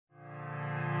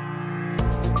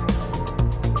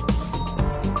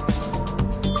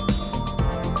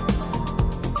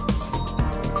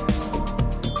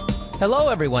Hello,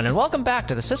 everyone, and welcome back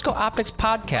to the Cisco Optics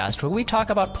Podcast, where we talk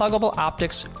about pluggable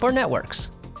optics for networks.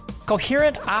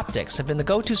 Coherent optics have been the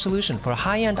go-to solution for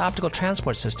high-end optical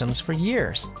transport systems for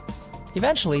years.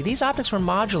 Eventually, these optics were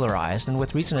modularized, and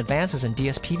with recent advances in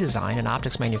DSP design and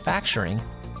optics manufacturing,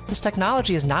 this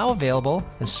technology is now available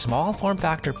in small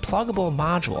form-factor pluggable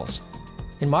modules.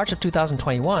 In March of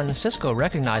 2021, Cisco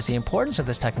recognized the importance of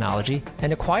this technology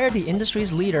and acquired the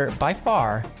industry's leader by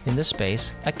far in this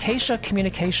space, Acacia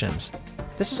Communications.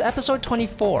 This is episode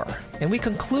 24, and we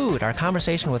conclude our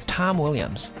conversation with Tom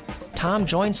Williams. Tom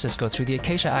joined Cisco through the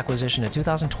Acacia acquisition in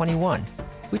 2021.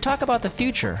 We talk about the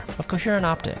future of coherent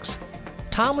optics.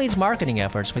 Tom leads marketing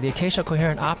efforts for the Acacia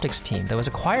Coherent Optics team that was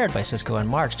acquired by Cisco in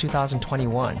March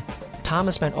 2021. Tom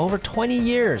has spent over 20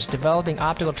 years developing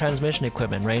optical transmission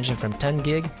equipment ranging from 10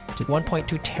 gig to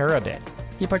 1.2 terabit.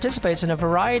 He participates in a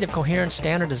variety of coherent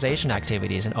standardization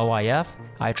activities in OIF,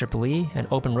 IEEE, and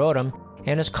Open ROADM,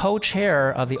 and is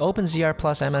co-chair of the OpenZR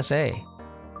Plus MSA.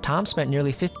 Tom spent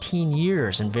nearly 15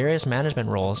 years in various management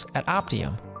roles at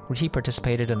Optium, where he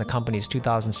participated in the company's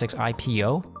 2006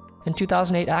 IPO and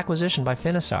 2008 acquisition by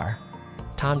Finisar.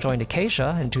 Tom joined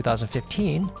Acacia in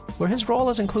 2015, where his role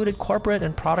has included corporate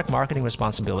and product marketing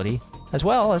responsibility, as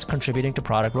well as contributing to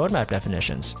product roadmap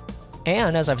definitions.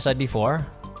 And as I've said before,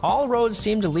 all roads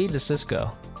seem to lead to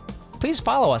Cisco. Please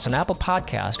follow us on Apple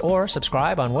Podcast or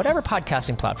subscribe on whatever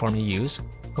podcasting platform you use.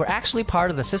 We're actually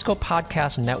part of the Cisco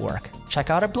Podcast Network.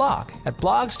 Check out our blog at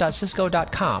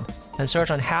blogs.cisco.com and search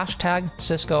on hashtag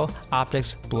Cisco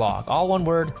Optics Blog. All one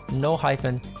word, no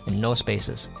hyphen, and no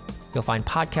spaces. You'll find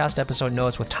podcast episode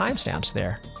notes with timestamps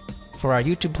there. For our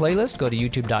YouTube playlist, go to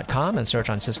youtube.com and search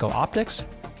on Cisco Optics.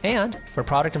 And for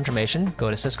product information, go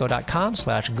to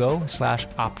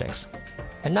cisco.com/go/optics.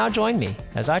 And now join me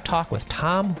as I talk with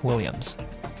Tom Williams.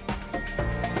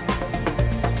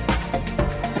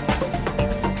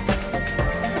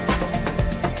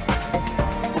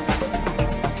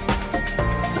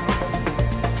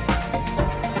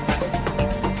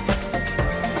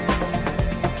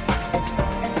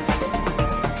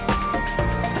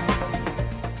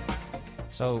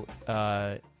 So,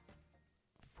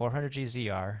 400G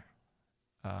ZR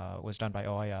was done by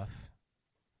OIF.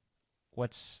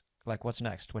 What's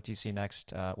next? What do you see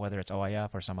next, whether it's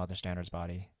OIF or some other standards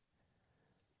body?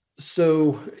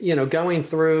 So, going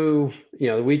through,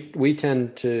 we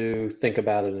tend to think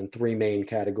about it in three main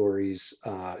categories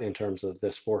in terms of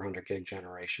this 400 gig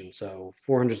generation. So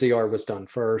 400ZR was done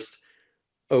first.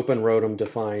 Open ROADM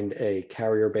defined a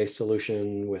carrier-based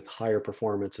solution with higher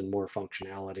performance and more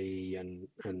functionality and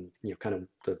kind of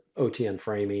the OTN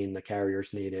framing the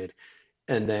carriers needed.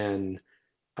 And then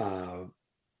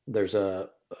there's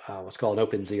what's called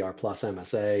OpenZR Plus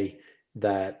MSA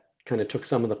that kind of took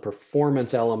some of the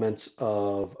performance elements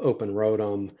of Open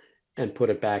ROADM and put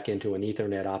it back into an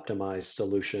Ethernet optimized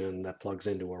solution that plugs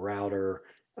into a router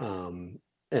and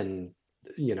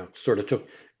sort of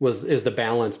is the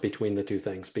balance between the two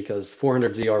things, because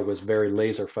 400ZR was very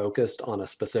laser focused on a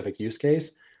specific use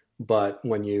case. But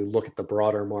when you look at the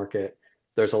broader market,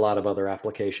 there's a lot of other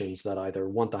applications that either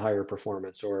want the higher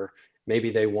performance, or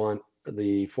maybe they want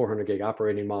the 400 gig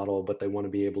operating model, but they want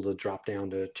to be able to drop down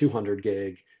to 200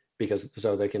 gig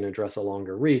so they can address a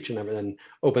longer reach, and then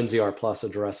OpenZR Plus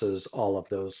addresses all of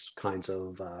those kinds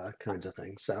of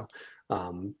things. So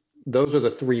those are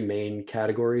the three main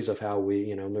categories of how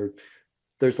we,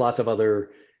 there's lots of other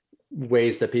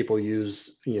ways that people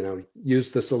use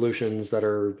the solutions that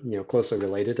are, closely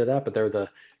related to that, but they're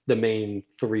the main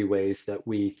three ways that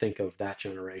we think of that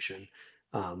generation.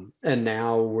 And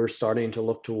now we're starting to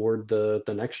look toward the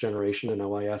next generation, and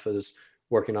OIF is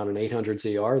working on an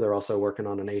 800ZR. They're also working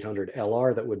on an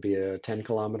 800LR that would be a 10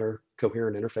 kilometer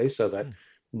coherent interface. So that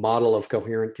model of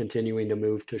coherent continuing to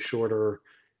move to shorter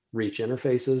reach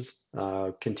interfaces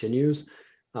continues.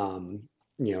 Open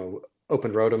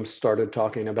ROADM started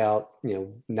talking about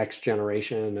next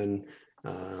generation and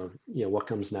what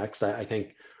comes next. I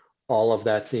think all of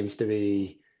the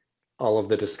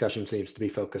discussion seems to be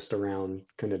focused around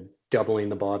kind of doubling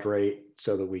the baud rate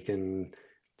so that we can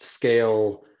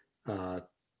scale,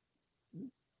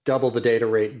 double the data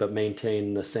rate, but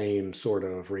maintain the same sort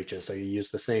of reaches. So you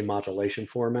use the same modulation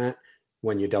format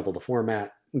when you double the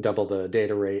format, double the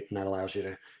data rate, and that allows you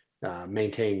to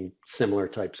maintain similar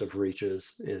types of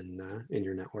reaches in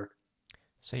your network.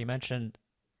 So you mentioned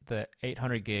the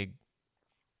 800 gig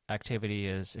activity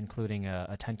is including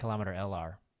a 10 kilometer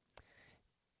LR.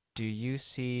 Do you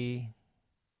see,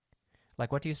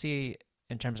 what do you see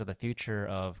in terms of the future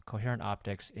of coherent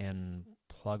optics in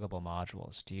pluggable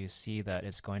modules? Do you see that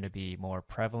it's going to be more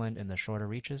prevalent in the shorter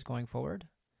reaches going forward?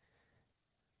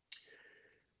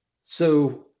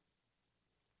 So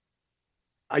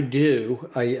I do.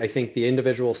 I think the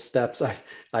individual steps,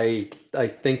 I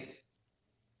think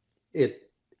it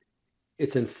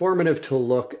it's informative to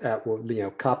look at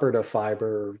copper to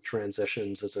fiber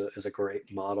transitions is a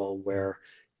great model Mm, where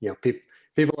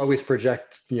people always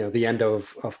project the end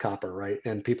of copper, right?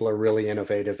 And people are really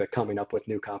innovative at coming up with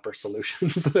new copper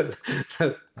solutions that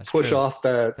that's push true. off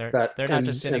that They're not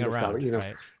just sitting end of copper. around,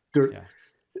 right? Yeah.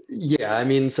 Yeah, I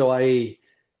mean, so I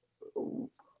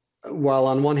while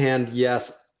on one hand,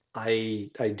 yes, I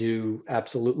do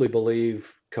absolutely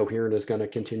believe Coherent is going to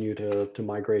continue to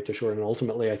migrate to short, and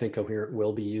ultimately, I think Coherent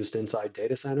will be used inside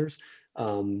data centers.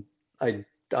 Um, I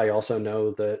I also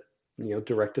know that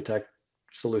direct detect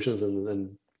solutions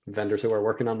and vendors who are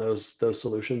working on those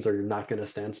solutions are not going to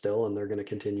stand still, and they're going to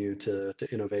continue to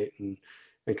innovate and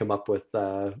come up with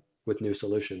new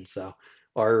solutions. So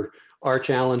our our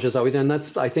challenge is always, and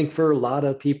that's I think for a lot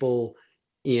of people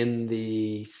in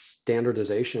the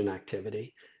standardization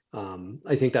activity.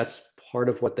 I think that's part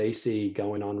of what they see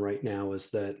going on right now is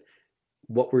that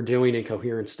what we're doing in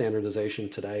coherent standardization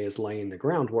today is laying the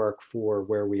groundwork for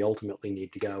where we ultimately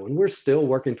need to go. And we're still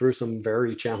working through some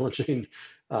very challenging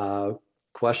uh,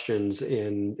 questions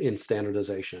in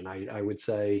standardization. I would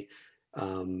say,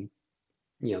 um,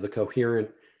 the coherent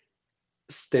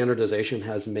standardization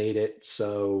has made it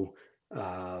so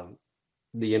uh,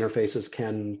 the interfaces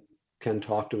can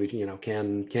talk to each,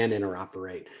 can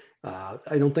interoperate.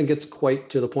 I don't think it's quite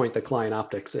to the point that client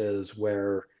optics is,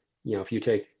 where if you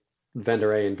take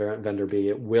vendor A and vendor B,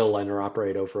 it will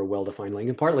interoperate over a well-defined link,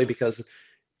 and partly because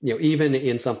even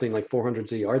in something like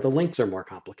 400ZR, the links are more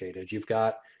complicated. You've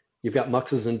got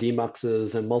muxes and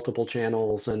demuxes and multiple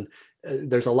channels, and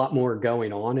there's a lot more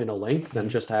going on in a link than Hmm.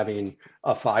 just having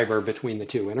a fiber between the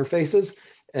two interfaces.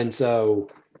 And so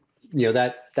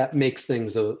that makes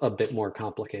things a bit more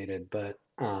complicated, but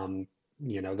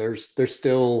there's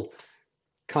still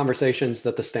conversations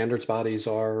that the standards bodies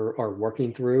are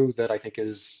working through that I think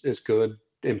is good,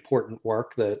 important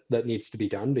work that needs to be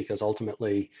done, because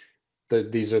ultimately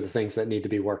these are the things that need to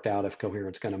be worked out if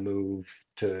coherent's going to move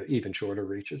to even shorter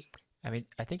reaches. I mean,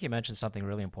 I think you mentioned something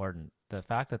really important. The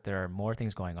fact that there are more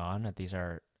things going on, that these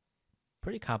are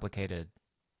pretty complicated,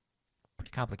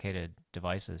 pretty complicated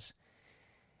devices.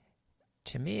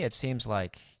 To me, it seems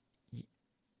like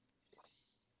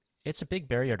it's a big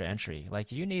barrier to entry.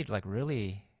 Like you need like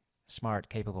really smart,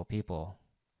 capable people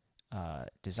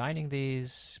designing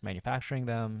these, manufacturing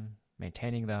them,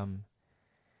 maintaining them.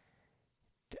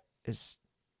 Is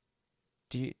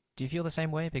do you feel the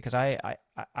same way? Because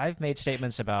I've made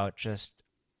statements about just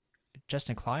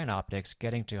in client optics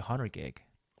getting to 100 gig,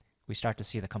 we start to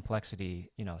see the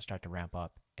complexity, start to ramp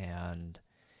up. And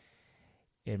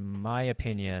in my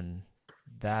opinion,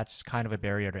 that's kind of a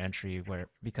barrier to entry where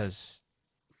because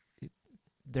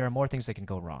there are more things that can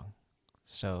go wrong.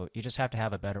 So you just have to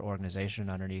have a better organization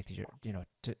underneath your,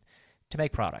 to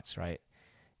make products, right?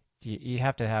 You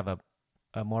have to have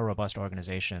a more robust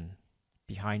organization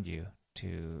behind you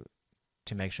to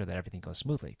to make sure that everything goes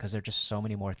smoothly because there are just so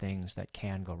many more things that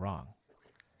can go wrong.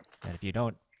 And if you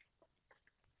don't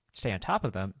stay on top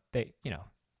of them,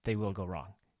 they will go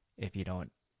wrong if you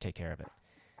don't take care of it.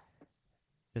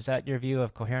 Is that your view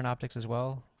of coherent optics as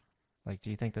well? Like,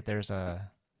 do you think that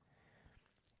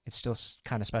it's still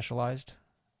kind of specialized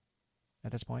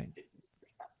at this point?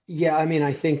 Yeah, I mean,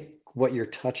 I think what you're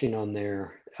touching on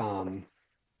there, and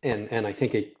I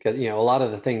think a lot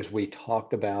of the things we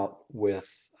talked about with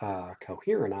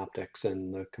coherent optics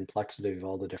and the complexity of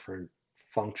all the different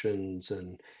functions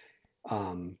and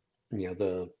um,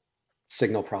 the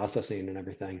signal processing and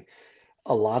everything,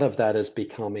 a lot of that is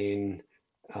becoming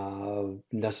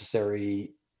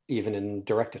necessary even in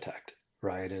direct detect,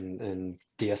 right? And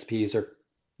DSPs are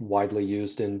widely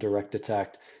used in direct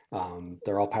detect.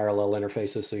 They're all parallel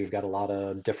interfaces, so you've got a lot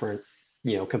of different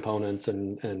components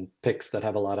and PICs that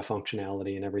have a lot of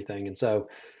functionality and everything. And so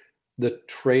the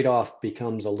trade-off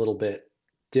becomes a little bit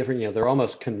different. They're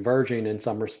almost converging in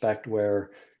some respect, where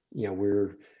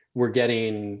we're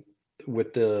getting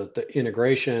with the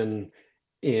integration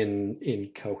in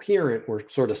coherent, we're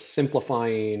sort of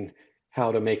simplifying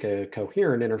how to make a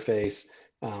coherent interface,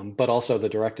 but also the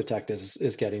direct detect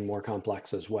is getting more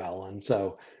complex as well. And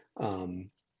so um,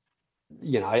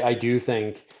 I do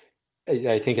think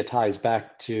I think it ties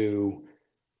back to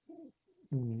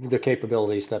the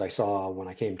capabilities that I saw when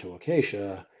I came to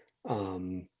Acacia.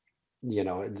 Um,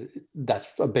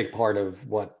 that's a big part of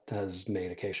what has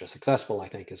made Acacia successful, I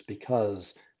think, is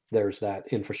because there's that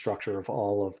infrastructure of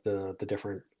all of the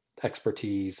different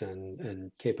expertise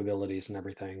and capabilities and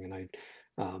everything. And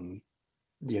um,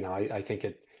 I think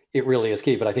it really is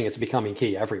key, but I think it's becoming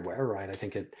key everywhere, right? I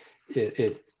think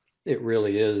it it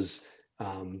really is.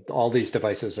 All these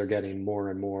devices are getting more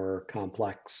and more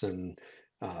complex, and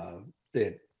uh,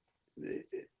 it, it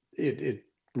it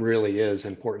really is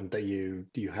important that you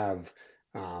have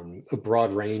a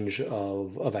broad range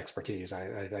of expertise.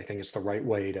 I think it's the right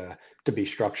way to be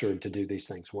structured to do these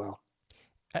things well.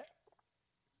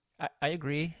 I, I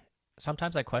agree.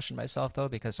 Sometimes I question myself though,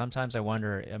 because sometimes I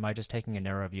wonder, am I just taking a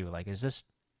narrow view? Like, is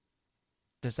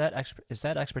that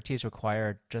expertise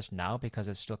required just now because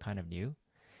it's still kind of new?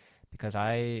 Because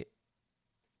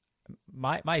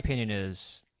my opinion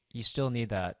is you still need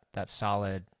that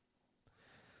solid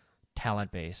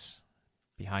talent base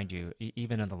behind you,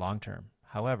 even in the long term.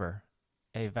 However,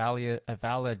 a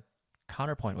valid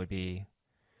counterpoint would be,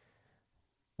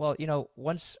 well,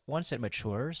 once it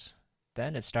matures,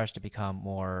 then it starts to become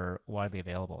more widely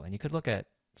available. And you could look at,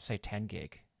 say, 10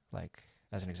 gig, like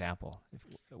as an example.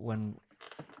 When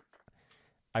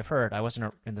I've heard, I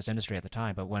wasn't in this industry at the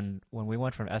time, but when we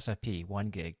went from SFP 1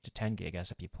 gig to 10 gig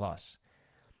SFP plus,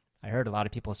 I heard a lot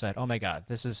of people said, "Oh my God,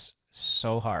 this is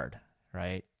so hard,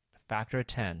 right? Factor of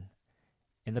 10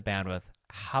 in the bandwidth.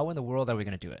 How in the world are we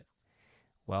going to do it?"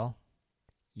 Well,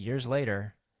 years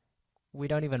later, we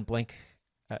don't even blink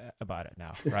about it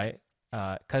now, right?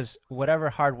 Because whatever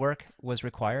hard work was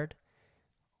required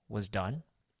was done.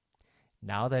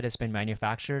 Now that it's been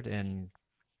manufactured in,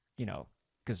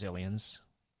 gazillions,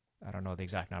 I don't know the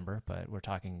exact number, but we're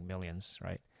talking millions,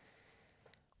 right?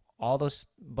 All those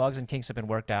bugs and kinks have been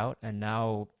worked out, and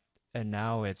now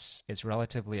it's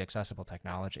relatively accessible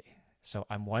technology. So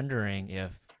I'm wondering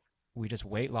if we just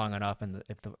wait long enough, and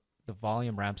if the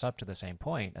volume ramps up to the same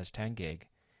point as 10 gig,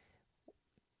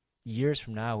 years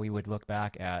from now we would look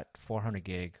back at 400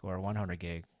 gig or 100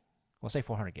 gig, we'll say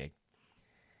 400 gig,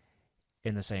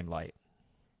 in the same light.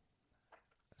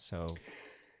 So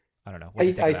I don't know. What do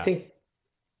you I, think of I that? think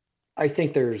I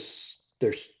think there's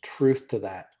truth to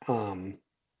that.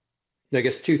 I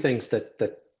guess two things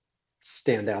that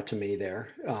stand out to me there.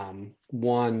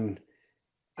 One,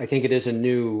 I think it is a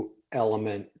new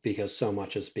element because so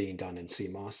much is being done in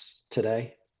CMOS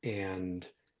today, and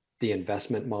the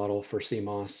investment model for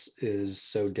CMOS is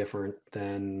so different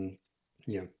than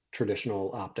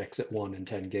traditional optics at 1 and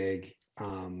 10 gig.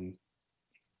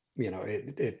 You know,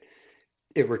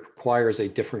 it requires a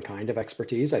different kind of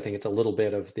expertise. I think it's a little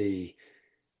bit of the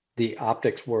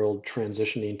optics world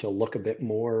transitioning to look a bit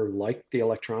more like the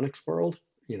electronics world,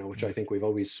 which I Mm. think we've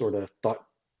always sort of thought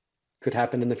could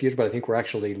happen in the future, but I think we're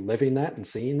actually living that and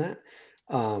seeing that.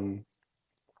 Um,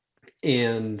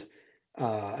 and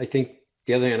I think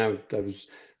the other thing, I was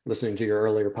listening to your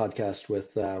earlier podcast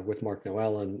with Mark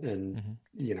Noel, and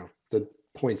Mm-hmm. the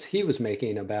points he was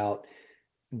making about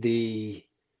the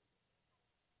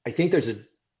I think there's a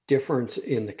difference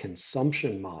in the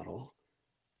consumption model,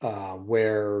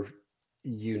 where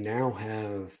you now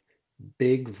have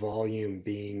big volume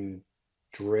being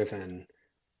driven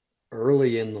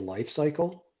early in the life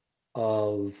cycle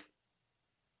of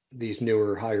these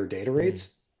newer higher data Mm.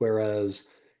 rates.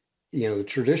 Whereas, the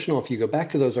traditional, if you go back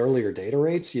to those earlier data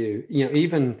rates,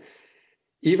 even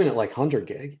at like 100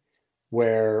 gig,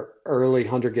 where early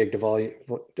 100 gig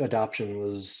adoption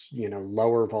was,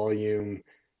 lower volume,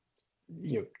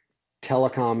 you know,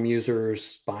 telecom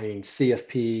users buying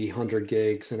CFP 100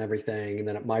 gigs and everything, and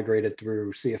then it migrated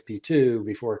through CFP2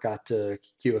 before it got to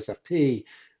QSFP.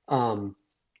 Um,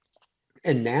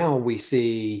 and now we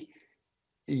see,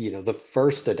 the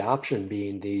first adoption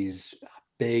being these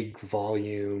big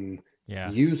volume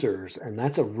Yeah. users, and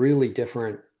that's a really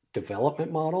different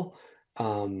development model.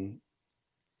 Um,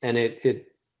 and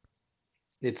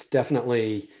it's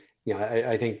definitely,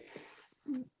 I think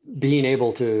being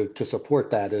able to support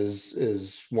that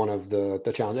is one of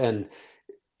the challenge,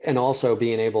 and also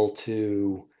being able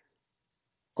to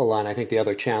align. I think the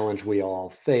other challenge we all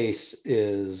face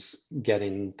is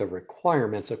getting the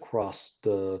requirements across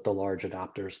the large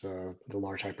adopters, the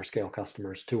large hyperscale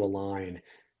customers to align,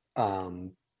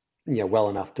 um, well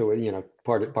enough to,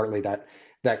 partly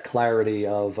that clarity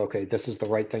of, okay, this is the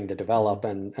right thing to Mm-hmm. develop,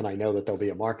 and I know that there'll be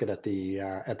a market at the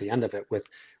end of it.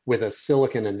 With a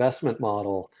silicon investment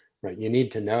model, right? You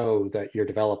need to know that you're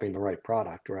developing the right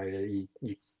product, right?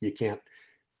 You can't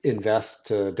invest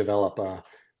to develop a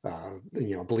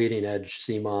bleeding edge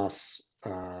CMOS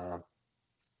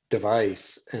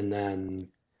device and then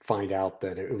find out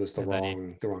that it was the And then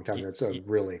wrong time. you, That's a you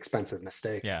really expensive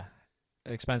mistake. yeah,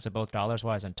 expensive both dollars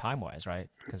wise and time wise, right?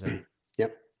 Because then,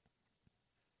 Yep.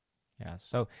 yeah.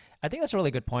 So I think that's a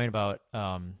really good point about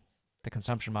the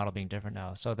consumption model being different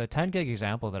now. So the 10 gig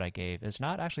example that I gave is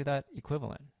not actually that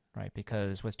equivalent, right?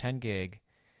 Because with 10 gig,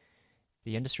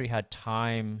 the industry had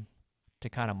time to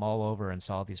kind of mull over and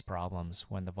solve these problems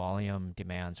when the volume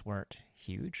demands weren't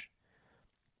huge.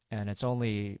 And it's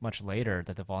only much later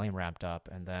that the volume ramped up,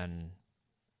 and then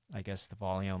I guess the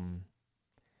volume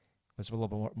was a little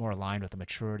bit more aligned with the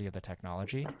maturity of the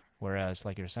technology. Whereas,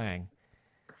 like you're saying,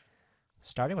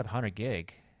 starting with 100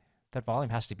 gig, that volume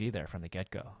has to be there from the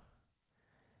get-go.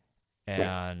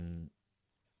 And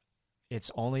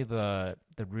it's only the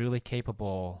really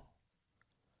capable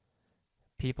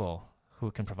people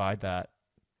who can provide that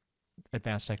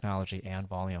advanced technology and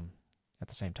volume at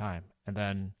the same time. And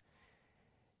then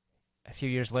a few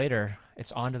years later,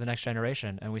 it's on to the next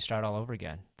generation, and we start all over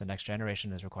again. The next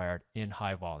generation is required in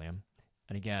high volume.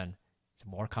 And again, it's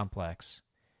more complex.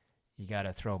 You got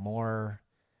to throw more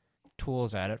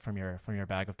tools at it from your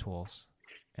bag of tools.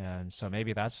 And so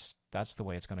maybe that's the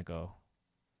way it's going to go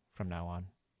from now on.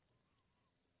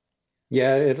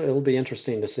 Yeah, it'll be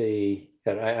interesting to see.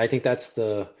 I think that's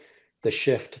the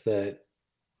shift that,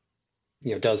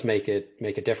 does make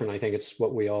it different. I think it's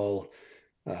what we all,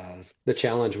 the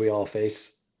challenge we all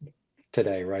face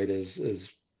today, right,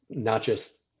 is not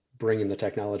just bringing the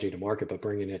technology to market, but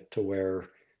bringing it to where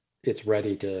it's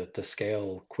ready to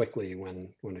scale quickly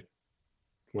when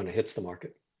it hits the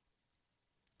market.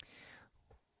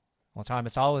 Well, Tom,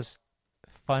 it's always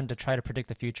fun to try to predict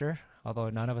the future, although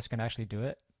none of us can actually do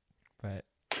it, but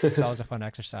it's always a fun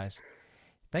exercise.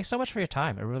 Thanks so much for your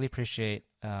time. I really appreciate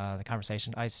the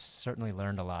conversation. I certainly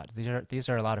learned a lot. These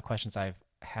are a lot of questions I've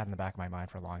had in the back of my mind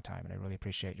for a long time, and I really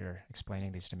appreciate your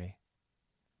explaining these to me.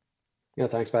 Yeah,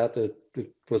 thanks, Pat. It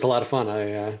was a lot of fun. I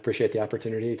appreciate the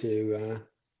opportunity to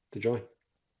join.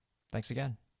 Thanks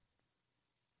again.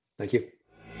 Thank you.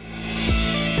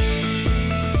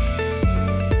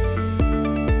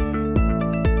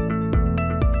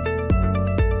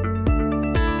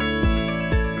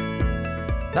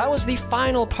 That was the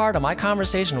final part of my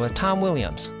conversation with Tom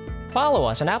Williams. Follow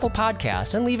us on Apple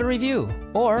Podcast and leave a review,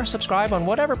 or subscribe on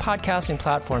whatever podcasting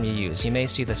platform you use. You may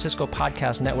see the Cisco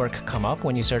Podcast Network come up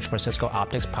when you search for Cisco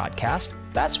Optics Podcast.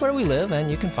 That's where we live, and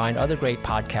you can find other great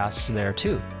podcasts there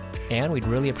too. And we'd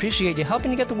really appreciate you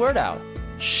helping to get the word out.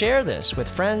 Share this with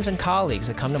friends and colleagues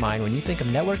that come to mind when you think of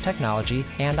network technology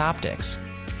and optics.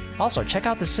 Also, check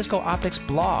out the Cisco Optics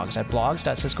blogs at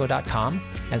blogs.cisco.com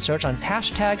and search on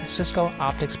hashtag Cisco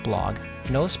Optics blog,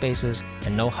 no spaces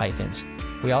and no hyphens.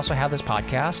 We also have this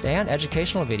podcast and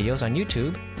educational videos on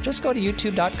YouTube. Just go to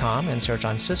youtube.com and search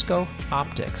on Cisco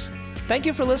Optics. Thank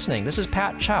you for listening. This is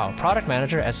Pat Chow, Product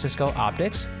Manager at Cisco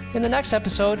Optics. In the next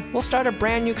episode, we'll start a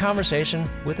brand new conversation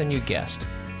with a new guest.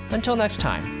 Until next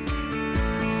time.